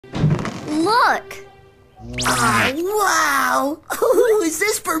look. Oh, wow! Is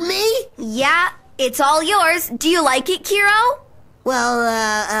this for me? Yeah, it's all yours. Do you like it, Kero?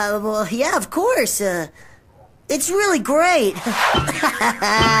 Well, yeah, of course. It's really great. Yeah,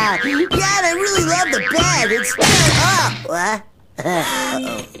 and I really love the bed. It's... what?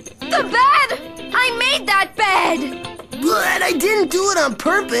 The bed! I made that bed! But I didn't do it on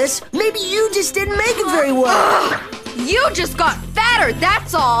purpose. Maybe you just didn't make it very well. You just got fatter,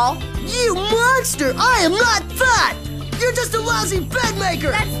 that's all. You monster! I am not fat! You're just a lousy bed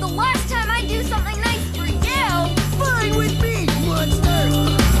maker! That's the last time I do something nice for you. Fine with me, monster!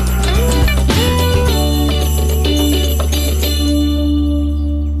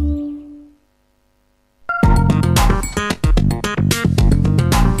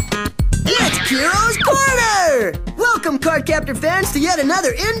 It's Kero's Corner! Welcome, Cardcaptor fans, to yet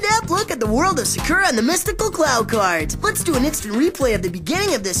another in-depth look at the world of Sakura and the mystical cloud cards. Let's do an instant replay of the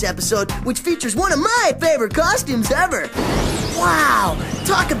beginning of this episode, which features one of my favorite costumes ever. Wow!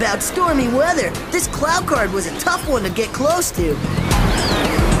 Talk about stormy weather. This cloud card was a tough one to get close to.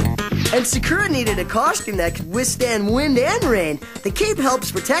 And Sakura needed a costume that could withstand wind and rain. The cape helps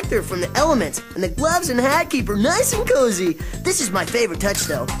protect her from the elements, and the gloves and hat keep her nice and cozy. This is my favorite touch,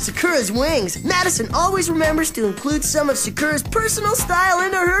 though. Sakura's wings. Madison always remembers to include some of Sakura's personal style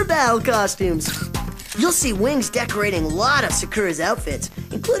into her battle costumes. You'll see wings decorating a lot of Sakura's outfits,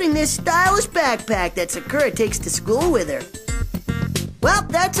 including this stylish backpack that Sakura takes to school with her. Well,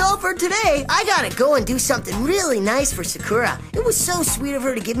 that's all for today. I gotta go and do something really nice for Sakura. It was so sweet of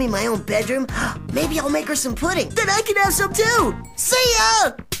her to give me my own bedroom. Maybe I'll make her some pudding. Then I can have some too. See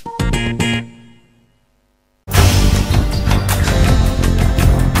ya!